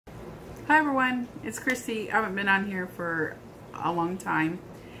Hi everyone, it's Christy. I haven't been on here for a long time,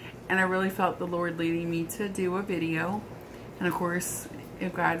 and I really felt the Lord leading me to do a video. And of course,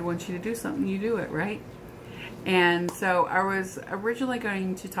 if God wants you to do something, you do it, right? And so I was originally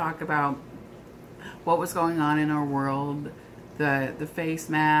going to talk about what was going on in our world, the face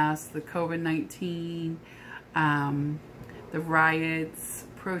masks, the COVID-19, the riots,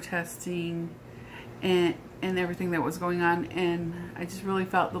 protesting, and everything that was going on. And I just really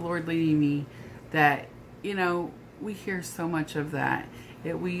felt the Lord leading me that, you know, we hear so much of that.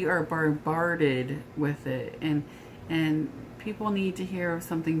 We are bombarded with it, and people need to hear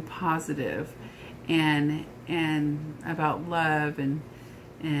something positive and about love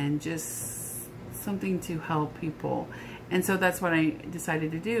and just something to help people. And so that's what I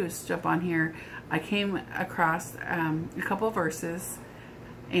decided to do, is jump on here. I came across a couple of verses,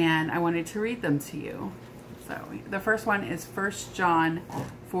 and I wanted to read them to you. So the first one is 1 John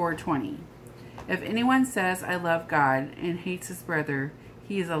 4:20. If anyone says, I love God, and hates his brother,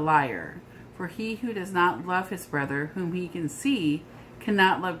 he is a liar. For he who does not love his brother, whom he can see,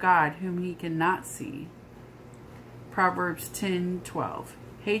 cannot love God, whom he cannot see. Proverbs 10:12.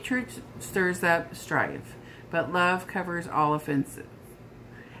 Hatred stirs up strife, but love covers all offenses.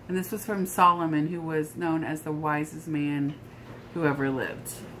 And this was from Solomon, who was known as the wisest man who ever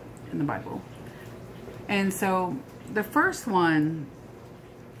lived in the Bible. And so the first one,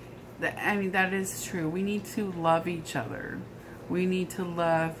 that is true. We need to love each other. We need to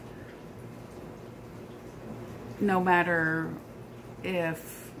love no matter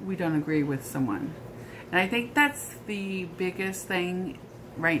if we don't agree with someone. And I think that's the biggest thing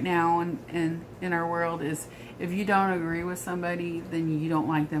right now in our world, is if you don't agree with somebody, then you don't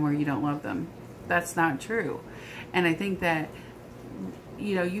like them or you don't love them. That's not true. And I think that,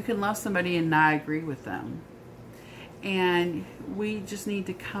 you know, you can love somebody and not agree with them. And we just need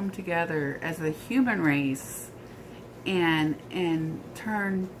to come together as a human race and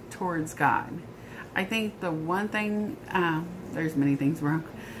turn towards God. I think the one thing, there's many things wrong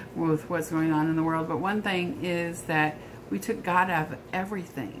with what's going on in the world, but one thing is that we took God out of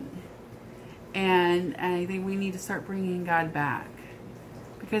everything. And I think we need to start bringing God back,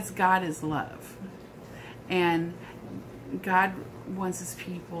 because God is love. And God wants his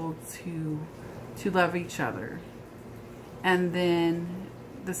people to love each other. And then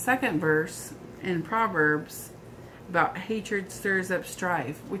the second verse in Proverbs about hatred stirs up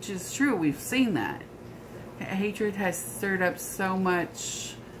strife, which is true. We've seen that. Hatred has stirred up so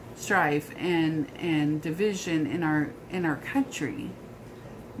much strife and division in our country,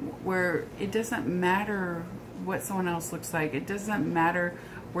 where it doesn't matter what someone else looks like. It doesn't matter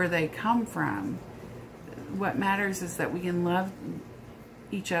where they come from. What matters is that we can love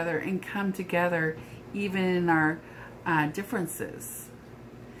each other and come together even in our differences.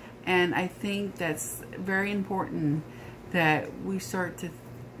 And I think that's very important, that we start to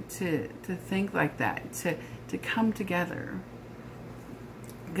think like that, to come together.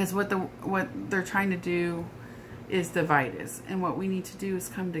 Because what they're trying to do is divide us, and what we need to do is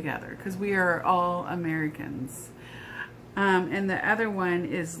come together, because we are all Americans. And the other one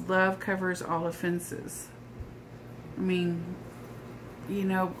is love covers all offenses. I mean, you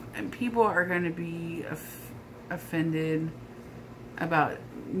know, people are going to be offended about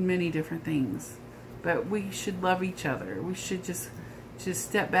many different things, but we should love each other. We should just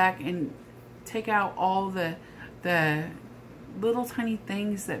step back and take out all the little tiny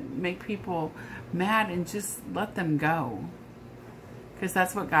things that make people mad and just let them go. Because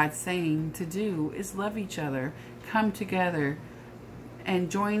that's what God's saying to do, is love each other, come together,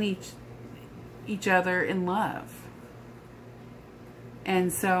 and join each other in love.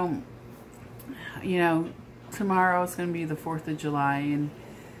 And so, you know, tomorrow is going to be the 4th of July,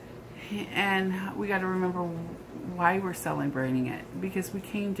 and we got to remember why we're celebrating it, because we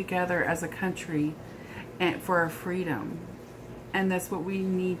came together as a country and for our freedom. And that's what we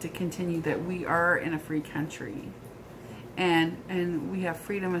need to continue, that we are in a free country, and we have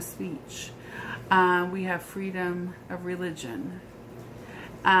freedom of speech, we have freedom of religion,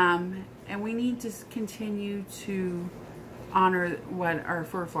 and we need to continue to honor what our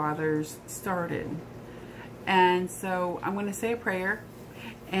forefathers started. And so I'm going to say a prayer,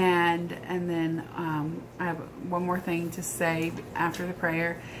 and then I have one more thing to say after the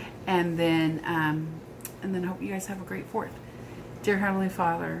prayer, and then hope you guys have a great 4th. Dear Heavenly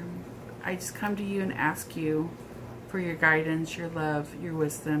Father, I just come to you and ask you for your guidance, your love, your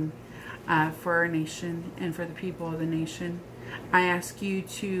wisdom for our nation and for the people of the nation. I ask you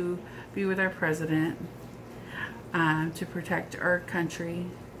to be with our president, to protect our country,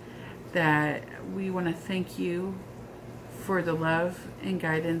 that we want to thank you for the love and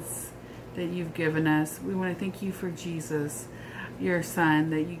guidance that you've given us. We want to thank you for Jesus, your son,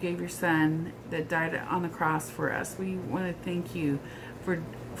 that you gave your son that died on the cross for us. We want to thank you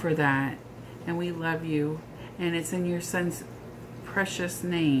for that, and we love you. And it's in your son's precious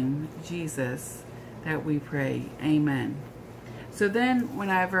name, Jesus, that we pray. Amen. So then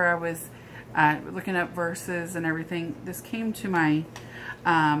whenever I was looking up verses and everything, this came to my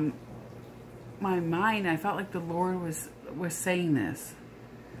my mind. I felt like the Lord was saying this.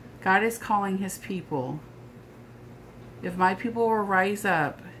 God is calling his people. If my people will rise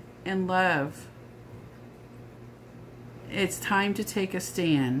up in love, it's time to take a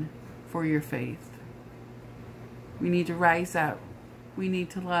stand for your faith. We need to rise up. We need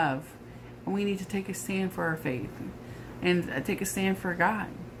to love. And we need to take a stand for our faith. And take a stand for God.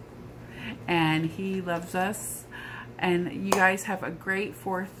 And he loves us. And you guys have a great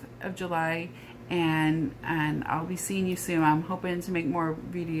 4th of July. And I'll be seeing you soon. I'm hoping to make more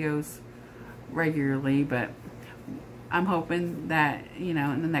videos regularly, but I'm hoping that, you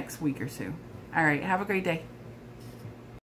know, in the next week or two. All right, have a great day.